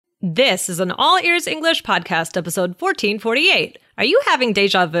This is an All Ears English podcast, episode 1448. Are you having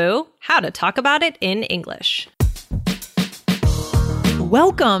deja vu? How to talk about it in English.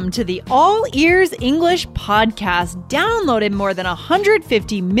 Welcome to the All Ears English podcast, downloaded more than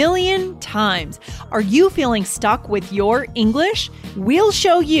 150 million times. Are you feeling stuck with your English? We'll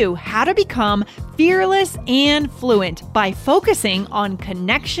show you how to become fearless and fluent by focusing on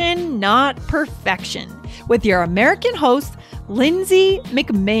connection, not perfection. With your American host, Lindsay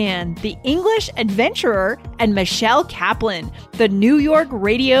McMahon, the English adventurer, and Michelle Kaplan, the New York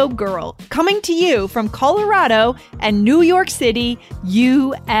radio girl, coming to you from Colorado and New York City,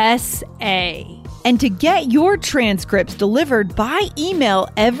 USA. And to get your transcripts delivered by email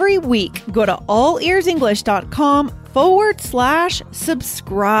every week, go to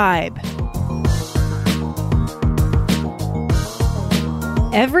allearsenglish.com/subscribe.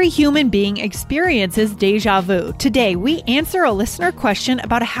 Every human being experiences deja vu. Today, we answer a listener question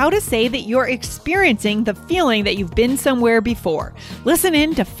about how to say that you're experiencing the feeling that you've been somewhere before. Listen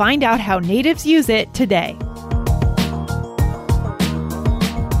in to find out how natives use it today.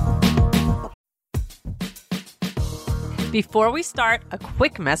 Before we start, a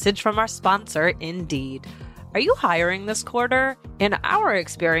quick message from our sponsor, Indeed. Are you hiring this quarter? In our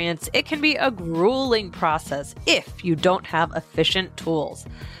experience, it can be a grueling process if you don't have efficient tools.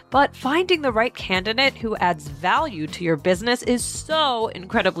 But finding the right candidate who adds value to your business is so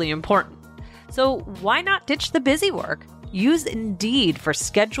incredibly important. So why not ditch the busy work? Use Indeed for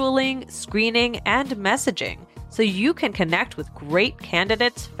scheduling, screening, and messaging so you can connect with great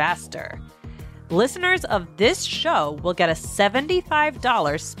candidates faster. Listeners of this show will get a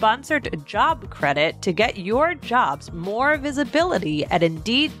 $75 sponsored job credit to get your jobs more visibility at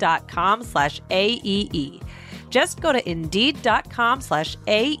Indeed.com/AEE. Just go to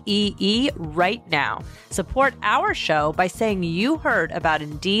Indeed.com/AEE right now. Support our show by saying you heard about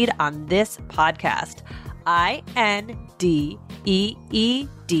Indeed on this podcast.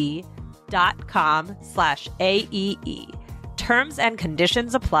 INDEED.com/AEE. Terms and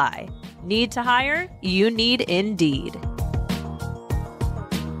conditions apply. Need to hire? You need Indeed.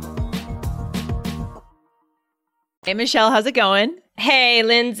 Hey, Michelle, how's it going? Hey,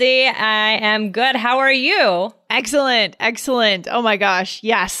 Lindsay. I am good. How are you? Excellent. Excellent. Oh my gosh.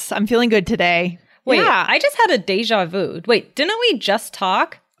 Yes, I'm feeling good today. Wait, yeah. I just had a deja vu. Wait, didn't we just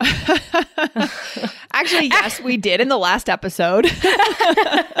talk? Actually, yes, we did in the last episode.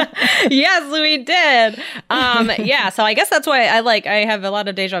 Yes, we did. Yeah, so I guess that's why I have a lot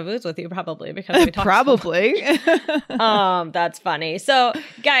of deja vus with you, probably because we talked. Probably. That's funny. So,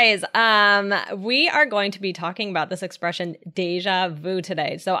 guys, we are going to be talking about this expression deja vu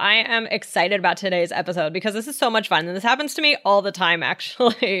today. So I am excited about today's episode because this is so much fun, and this happens to me all the time.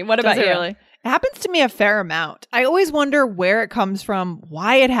 Actually, what about you? Really? It happens to me a fair amount. I always wonder where it comes from,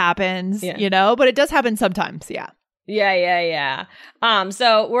 why it happens, but it does happen sometimes. Yeah. Yeah.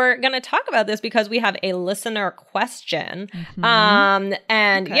 So we're going to talk about this because we have a listener question. I'm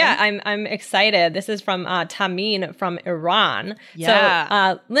excited. This is from Tameen from Iran. Yeah.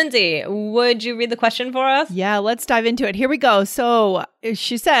 So, Lindsay, would you read the question for us? Yeah, let's dive into it. Here we go. So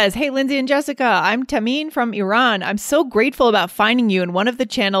she says, "Hey, Lindsay and Jessica, I'm Tameen from Iran. I'm so grateful about finding you in one of the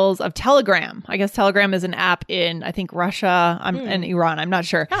channels of Telegram." I guess Telegram is an app in, I think, Russia and Iran. I'm not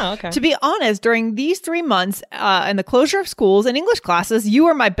sure. Oh, okay. To be honest, during these 3 months and the closure of schools and English classes, you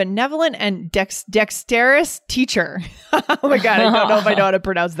were my benevolent and dexterous teacher. Oh my God, I don't know if I know how to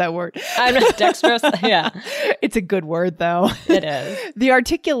pronounce that word. I'm not dexterous. Yeah. It's a good word, though. It is. The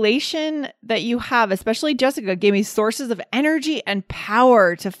articulation that you have, especially Jessica, gave me sources of energy and power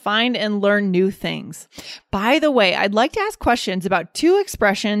to find and learn new things. By the way, I'd like to ask questions about 2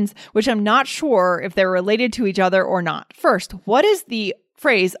 expressions, which I'm not sure if they're related to each other or not. First, what is the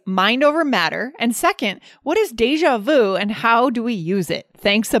phrase mind over matter? And second, what is deja vu and how do we use it?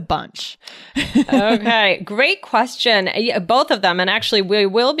 Thanks a bunch. Okay, great question. Yeah, both of them. And actually, we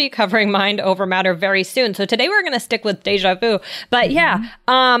will be covering mind over matter very soon. So today we're going to stick with deja vu. But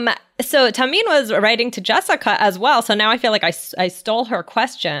so Tameen was writing to Jessica as well. So now I feel like I stole her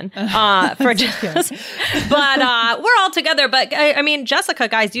question for Jessica. But we're all together. But I mean, Jessica,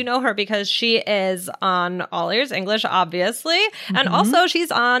 guys, you know her because she is on All Ears English, obviously. And also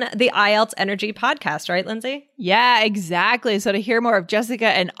she's on the IELTS Energy podcast, right, Lindsay? Yeah, exactly. So to hear more of Jessica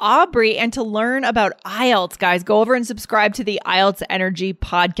and Aubrey and to learn about IELTS, guys, go over and subscribe to the IELTS Energy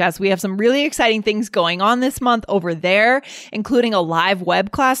podcast. We have some really exciting things going on this month over there, including a live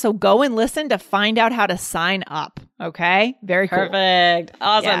web class. So go and listen to find out how to sign up. Okay. Very cool. Perfect.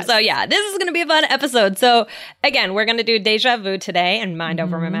 Awesome. Yes. So yeah, this is going to be a fun episode. So again, we're going to do Deja Vu today and Mind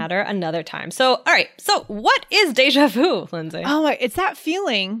Over Matter another time. So, all right. So what is Deja Vu, Lindsay? Oh, it's that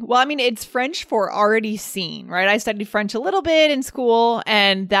feeling. Well, I mean, it's French for already seen, right? I studied French a little bit in school,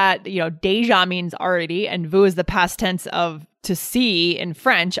 and that, déjà means already, and vu is the past tense of to see in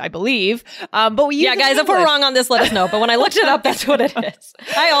French, I believe. But we use yeah, guys, if we're wrong on this, let us know. But when I looked it up, that's what it is.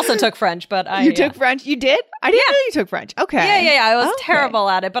 I also took French, but You took French? You did? I didn't know you took French. Okay. Yeah. I was terrible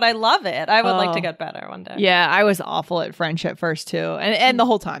at it, but I love it. I would like to get better one day. Yeah, I was awful at French at first too. And the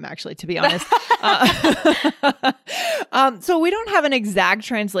whole time, actually, to be honest. So we don't have an exact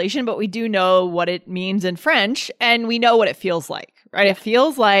translation, but we do know what it means in French, and we know what it feels like. Right? It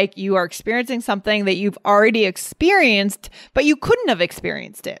feels like you are experiencing something that you've already experienced, but you couldn't have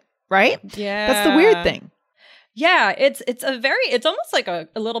experienced it. Right? Yeah. That's the weird thing. Yeah, it's almost like a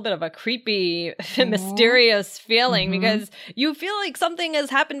little bit of a creepy, mysterious feeling because you feel like something has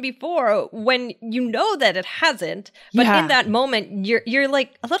happened before when you know that it hasn't. But in that moment, you're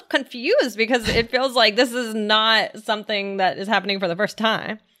like a little confused because it feels like this is not something that is happening for the first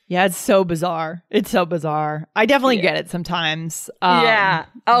time. Yeah, it's so bizarre. It's so bizarre. I definitely get it sometimes. Yeah.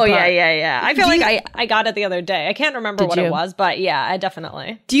 Oh, yeah. I feel like I got it the other day. I can't remember what it was, but yeah, I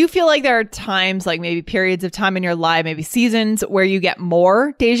definitely. Do you feel like there are times, like maybe periods of time in your life, maybe seasons, where you get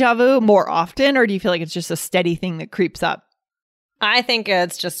more deja vu more often? Or do you feel like it's just a steady thing that creeps up? I think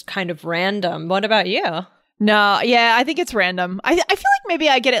it's just kind of random. What about you? No, yeah, I think it's random. I feel like maybe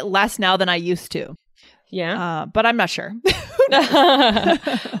I get it less now than I used to. Yeah. But I'm not sure.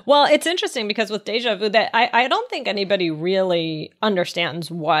 Well, it's interesting because with deja vu, that I don't think anybody really understands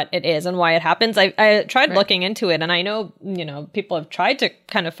what it is and why it happens. I tried looking into it, and I know, people have tried to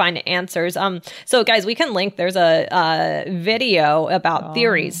kind of find answers. So guys, we can link, there's a video about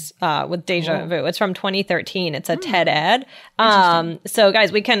theories with deja vu. It's from 2013. It's a TED Ed. So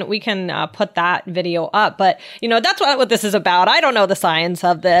guys, we can put that video up, but that's what this is about. I don't know the science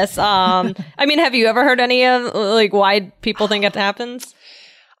of this. I mean, have you ever heard any of like why people think it happens?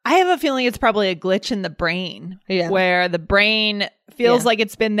 I have a feeling it's probably a glitch in the brain where the brain feels like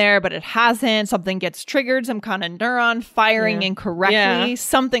it's been there, but it hasn't. Something gets triggered, some kind of neuron firing incorrectly,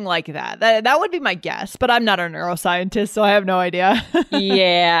 something like that. That would be my guess, but I'm not a neuroscientist, so I have no idea.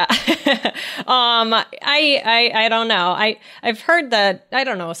 Yeah. I don't know. I've heard that, I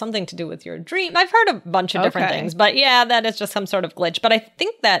don't know, something to do with your dream. I've heard a bunch of different things, but yeah, that is just some sort of glitch. But I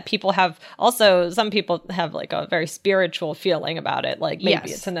think that some people have like a very spiritual feeling about it. Like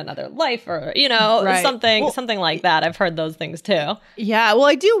maybe it's in another life or, something like that. I've heard those things too. Yeah. Well,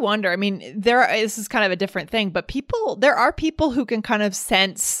 I do wonder. I mean, this is kind of a different thing, but there are people who can kind of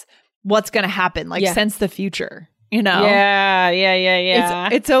sense what's going to happen, like sense the future. Yeah.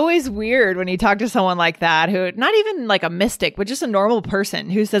 It's always weird when you talk to someone like that, who not even like a mystic, but just a normal person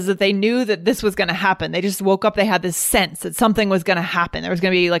who says that they knew that this was going to happen. They just woke up, they had this sense that something was going to happen. There was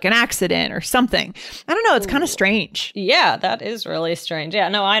going to be like an accident or something. I don't know. It's kind of strange. Yeah, that is really strange. Yeah,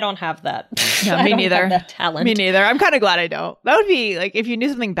 no, I don't have that. No, me neither. That talent. Me neither. I'm kind of glad I don't. That would be like, if you knew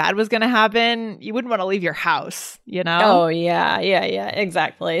something bad was going to happen, you wouldn't want to leave your house, Oh, yeah,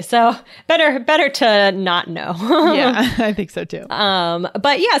 exactly. So better to not know. Yeah, I think so too.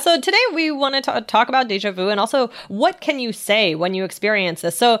 But yeah, so today we want to talk about deja vu and also what can you say when you experience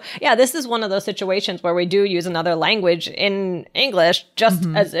this? So yeah, this is one of those situations where we do use another language in English just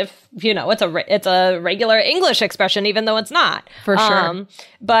as if, it's a regular English expression, even though it's not. For sure.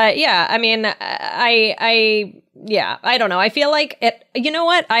 But yeah, I mean, I don't know. I feel like it, you know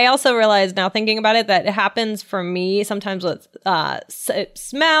what? I also realize now thinking about it that it happens for me sometimes with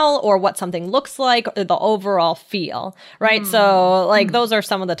smell or what something looks like, or the overall feel, right? So like those are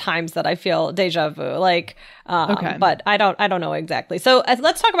some of the times that I feel deja vu, like, but I don't know exactly. So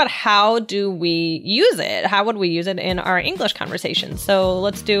let's talk about how do we use it? How would we use it in our English conversation? So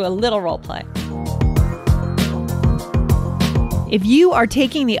let's do a little role play. If you are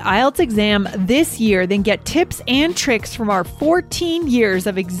taking the IELTS exam this year, then get tips and tricks from our 14 years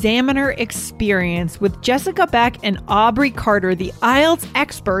of examiner experience with Jessica Beck and Aubrey Carter, the IELTS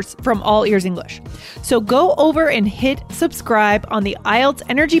experts from All Ears English. So go over and hit subscribe on the IELTS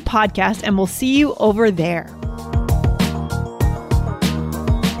Energy Podcast, and we'll see you over there.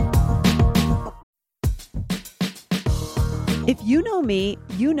 If you know me,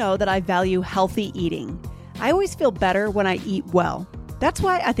 you know that I value healthy eating. I always feel better when I eat well. That's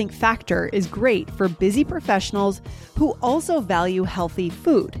why I think Factor is great for busy professionals who also value healthy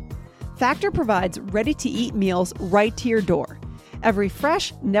food. Factor provides ready-to-eat meals right to your door. Every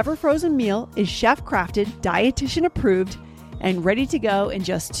fresh, never frozen meal is chef-crafted, dietitian approved, and ready to go in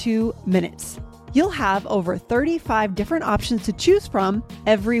just 2 minutes. You'll have over 35 different options to choose from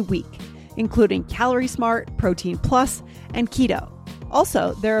every week, including Calorie Smart, Protein Plus, and Keto.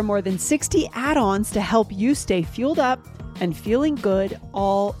 Also, there are more than 60 add-ons to help you stay fueled up and feeling good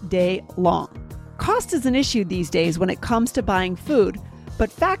all day long. Cost is an issue these days when it comes to buying food,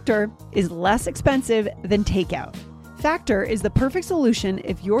 but Factor is less expensive than takeout. Factor is the perfect solution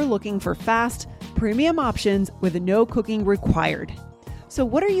if you're looking for fast, premium options with no cooking required. So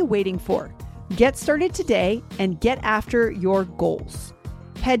what are you waiting for? Get started today and get after your goals.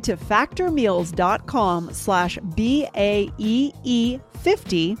 Head to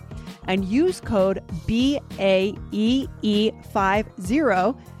factormeals.com/BAEE50 and use code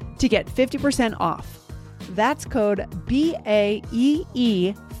BAEE50 to get 50% off. That's code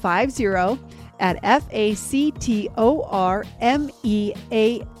BAEE50 at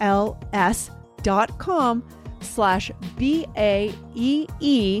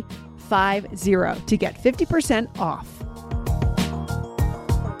to get 50% off.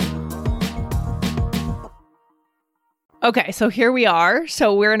 Okay, so here we are.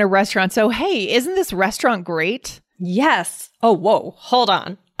 So we're in a restaurant. So hey, isn't this restaurant great? Yes. Oh, whoa. Hold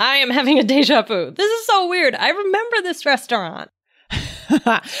on. I am having a deja vu. This is so weird. I remember this restaurant.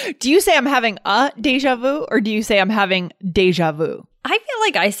 Do you say I'm having a deja vu or do you say I'm having deja vu? I feel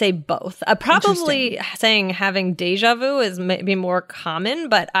like I say both. Probably saying having deja vu is maybe more common,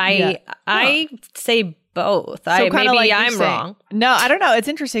 but I say both. So maybe like I'm wrong. No, I don't know. It's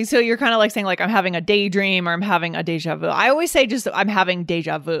interesting. So you're kind of like saying like I'm having a daydream or I'm having a deja vu. I always say just I'm having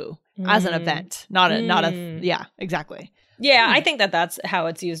deja vu as an event, not a yeah, exactly. Yeah, I think that's how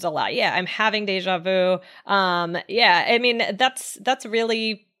it's used a lot. Yeah, I'm having deja vu. Yeah, I mean that's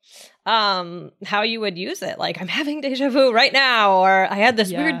really how you would use it. Like I'm having deja vu right now, or I had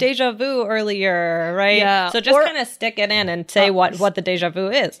this weird deja vu earlier, right? Yeah. So just kind of stick it in and say what the deja vu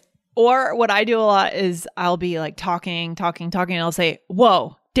is. Or what I do a lot is I'll be like talking, and I'll say,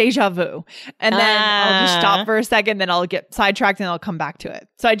 whoa, deja vu. And then I'll just stop for a second, then I'll get sidetracked and I'll come back to it.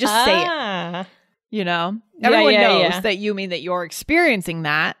 So I just say it, you know? Everyone knows that you mean that you're experiencing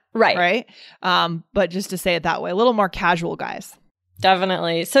that. Right. But just to say it that way, a little more casual, guys.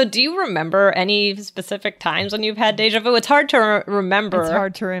 Definitely. So do you remember any specific times when you've had deja vu? It's hard to remember. It's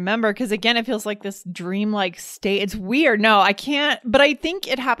hard to remember because, again, it feels like this dreamlike state. It's weird. No, I can't. But I think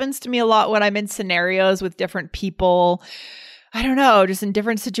it happens to me a lot when I'm in scenarios with different people. I don't know, just in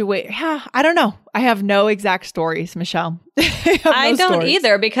different situations. Yeah, I don't know. I have no exact stories, Michelle. I don't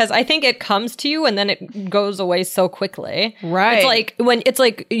either because I think it comes to you and then it goes away so quickly. Right. It's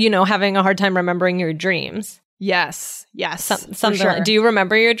like, you know, having a hard time remembering your dreams. Yes. Something sure. Do you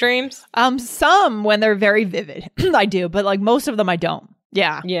remember your dreams? Some when they're very vivid. I do, but like most of them I don't.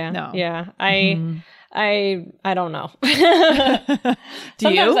 Yeah. No. Yeah. I don't know. Do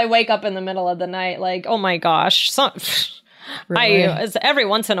Sometimes you? I wake up in the middle of the night like, oh my gosh. Really? Every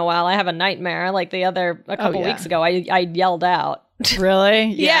once in a while I have a nightmare. Like a couple weeks ago, I yelled out. Really?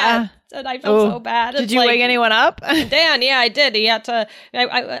 Yeah. And I felt so bad. Did you wake anyone up? Dan, yeah, I did. He had to.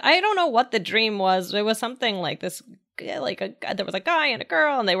 I don't know what the dream was. It was something like this. There was a guy and a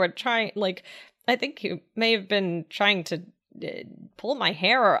girl, and they were trying. Like, I think he may have been trying to pull my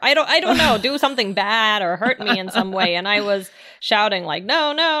hair, or I don't know, do something bad or hurt me in some way. And I was shouting like,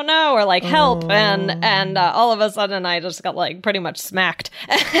 no, or like help, and all of a sudden I just got like pretty much smacked.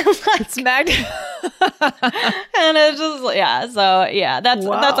 Smacked. And it's just so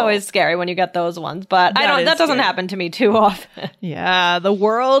that's always scary when you get those ones, but that doesn't happen to me too often. Yeah, the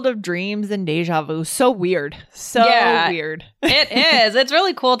world of dreams and deja vu, so weird. Weird. It is. It's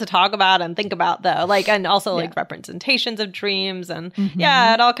really cool to talk about and think about though, like, and also like representations of dreams, and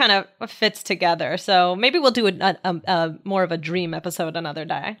it all kind of fits together. So maybe we'll do a more of a dream episode another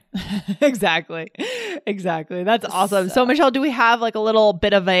day. Exactly. That's awesome. So Michelle, do we have like a little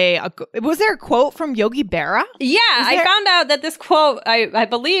bit of was there a quote from Yogi Berra? Yeah, I found out that this quote I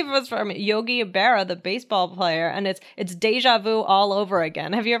believe was from Yogi Berra, the baseball player, and it's deja vu all over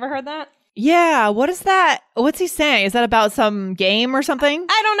again. Have you ever heard that? Yeah, what is that? What's he saying? Is that about some game or something?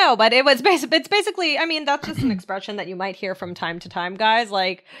 I don't know, but it's basically, I mean, that's just an expression that you might hear from time to time, guys.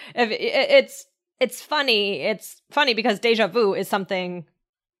 Like, if it's funny. It's funny because deja vu is something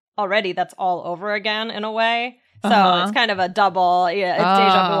already that's all over again in a way. So it's kind of a double, it's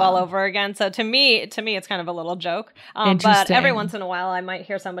deja vu all over again. So to me, it's kind of a little joke. But every once in a while, I might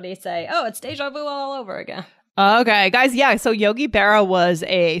hear somebody say, "Oh, it's deja vu all over again." Okay, guys. Yeah. So Yogi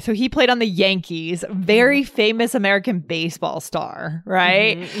Berra he played on the Yankees, very famous American baseball star,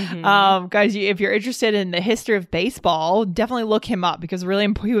 right? Guys, if you're interested in the history of baseball, definitely look him up because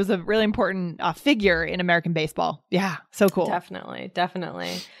he was a really important figure in American baseball. Yeah. So cool. Definitely.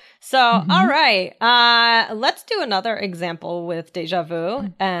 So, all right. Let's do another example with deja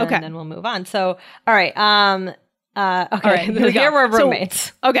vu, and then we'll move on. So, all right. Okay. All right, here we're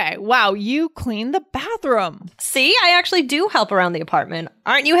roommates. Okay. Wow. You clean the bathroom. See, I actually do help around the apartment.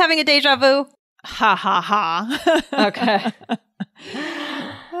 Aren't you having a deja vu? Ha ha ha. Okay.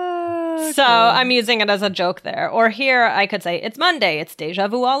 So I'm using it as a joke there. Or here I could say, it's Monday. It's deja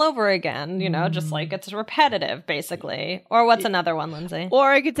vu all over again. You know, just like it's repetitive, basically. Or what's another one, Lindsay?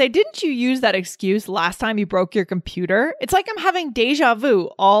 Or I could say, didn't you use that excuse last time you broke your computer? It's like I'm having deja vu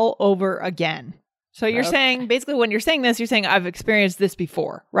all over again. So you're saying, basically when you're saying this, you're saying I've experienced this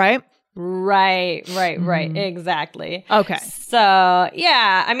before, right? Right. Exactly. Okay. So,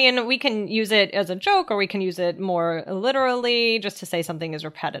 yeah, I mean, we can use it as a joke or we can use it more literally just to say something is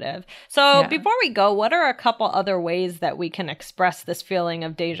repetitive. So before we go, what are a couple other ways that we can express this feeling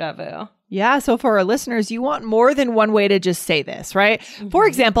of deja vu? Yeah. So for our listeners, you want more than one way to just say this, right? For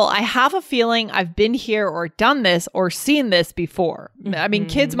example, I have a feeling I've been here or done this or seen this before. I mean,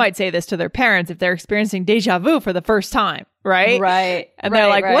 kids might say this to their parents if they're experiencing deja vu for the first time, right? Right. And they're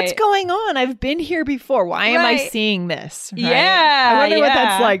like, what's going on? I've been here before. Why am I seeing this? Right? Yeah. I wonder what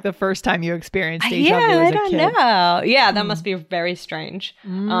that's like the first time you experienced deja vu as a kid. I don't know. Yeah, that must be very strange.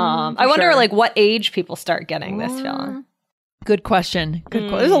 I wonder like what age people start getting this feeling. Good question.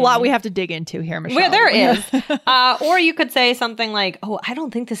 There's a lot we have to dig into here, Michelle. Well, there is. Or you could say something like, oh, I don't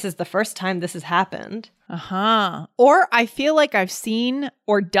think this is the first time this has happened. Or I feel like I've seen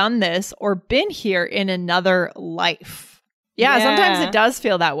or done this or been here in another life. Yeah, sometimes it does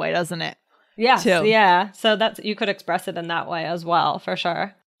feel that way, doesn't it? Yes, yeah. So you could express it in that way as well, for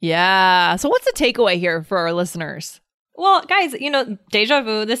sure. Yeah. So what's the takeaway here for our listeners? Well, guys, deja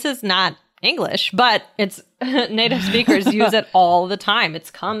vu, this is not English, but it's native speakers use it all the time.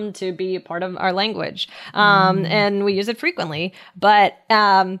 It's come to be part of our language. And we use it frequently, but,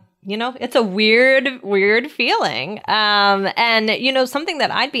 it's a weird feeling. And, something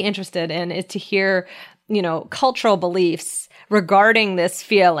that I'd be interested in is to hear, cultural beliefs regarding this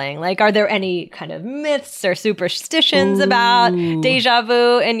feeling. Like, are there any kind of myths or superstitions about deja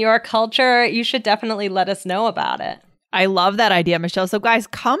vu in your culture? You should definitely let us know about it. I love that idea, Michelle. So guys,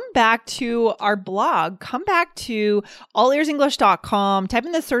 come back to our blog, come back to allearsenglish.com, type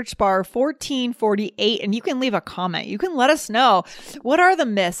in the search bar 1448, and you can leave a comment. You can let us know, what are the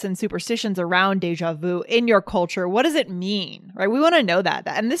myths and superstitions around deja vu in your culture? What does it mean? Right? We want to know that.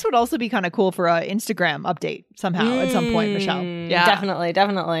 And this would also be kind of cool for an Instagram update somehow at some point, Michelle. Yeah, definitely.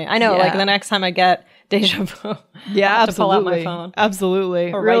 I know, like the next time I get deja vu, yeah, I'll have to pull out my phone.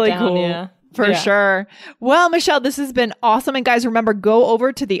 Absolutely. Or really write down, cool. Yeah. For sure. Well, Michelle, this has been awesome. And guys, remember, go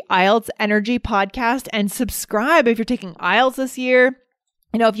over to the IELTS Energy podcast and subscribe if you're taking IELTS this year.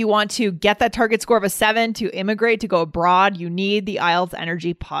 If you want to get that target score of a 7 to immigrate, to go abroad, you need the IELTS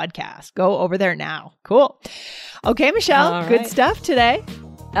Energy podcast. Go over there now. Cool. Okay, Michelle, good stuff today.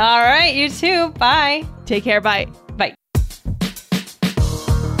 All right, you too. Bye. Take care. Bye. Bye.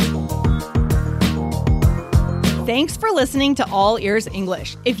 Thanks for listening to All Ears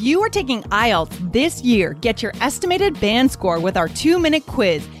English. If you are taking IELTS this year, get your estimated band score with our 2-minute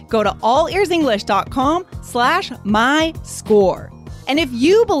quiz. Go to allearsenglish.com/myscore. And if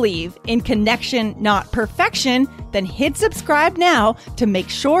you believe in connection, not perfection, then hit subscribe now to make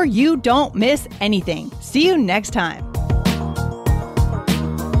sure you don't miss anything. See you next time.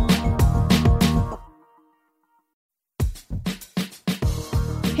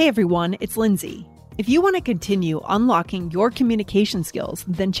 Hey everyone, it's Lindsay. If you want to continue unlocking your communication skills,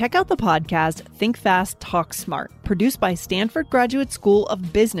 then check out the podcast Think Fast, Talk Smart, produced by Stanford Graduate School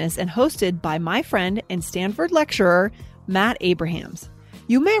of Business and hosted by my friend and Stanford lecturer, Matt Abrahams.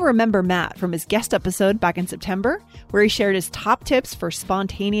 You may remember Matt from his guest episode back in September, where he shared his top tips for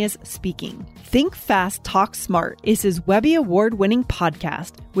spontaneous speaking. Think Fast, Talk Smart is his Webby Award-winning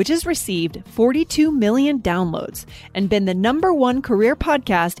podcast, which has received 42 million downloads and been the #1 career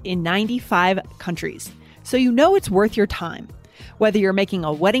podcast in 95 countries. So you know it's worth your time. Whether you're making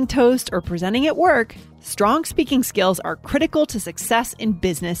a wedding toast or presenting at work, strong speaking skills are critical to success in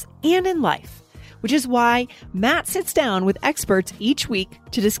business and in life. Which is why Matt sits down with experts each week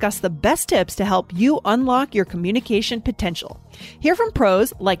to discuss the best tips to help you unlock your communication potential. Hear from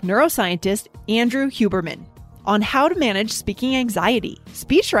pros like neuroscientist Andrew Huberman on how to manage speaking anxiety,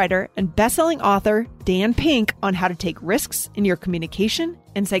 speechwriter and best-selling author Dan Pink on how to take risks in your communication,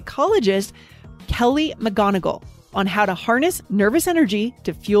 and psychologist Kelly McGonigal on how to harness nervous energy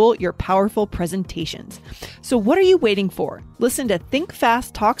to fuel your powerful presentations. So what are you waiting for? Listen to Think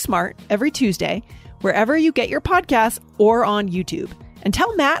Fast, Talk Smart every Tuesday, wherever you get your podcasts or on YouTube. And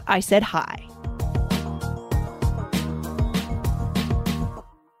tell Matt I said hi.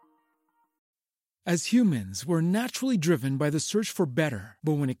 As humans, we're naturally driven by the search for better.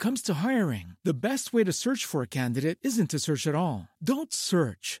 But when it comes to hiring, the best way to search for a candidate isn't to search at all. Don't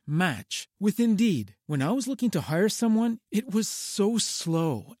search, match with Indeed. When I was looking to hire someone, it was so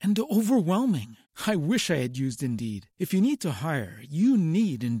slow and overwhelming. I wish I had used Indeed. If you need to hire, you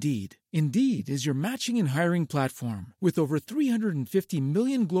need Indeed. Indeed is your matching and hiring platform with over 350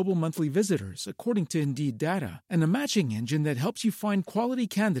 million global monthly visitors, according to Indeed data, and a matching engine that helps you find quality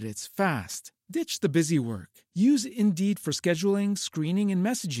candidates fast. Ditch the busy work. Use Indeed for scheduling, screening, and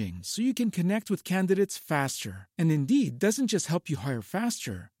messaging so you can connect with candidates faster. And Indeed doesn't just help you hire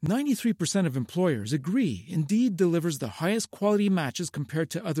faster. 93% of employers agree Indeed delivers the highest quality matches compared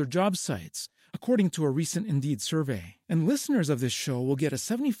to other job sites, according to a recent Indeed survey. And listeners of this show will get a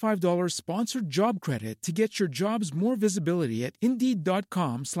 $75 sponsored job credit to get your jobs more visibility at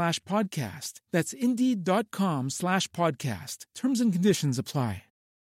Indeed.com/podcast. That's Indeed.com/podcast. Terms and conditions apply.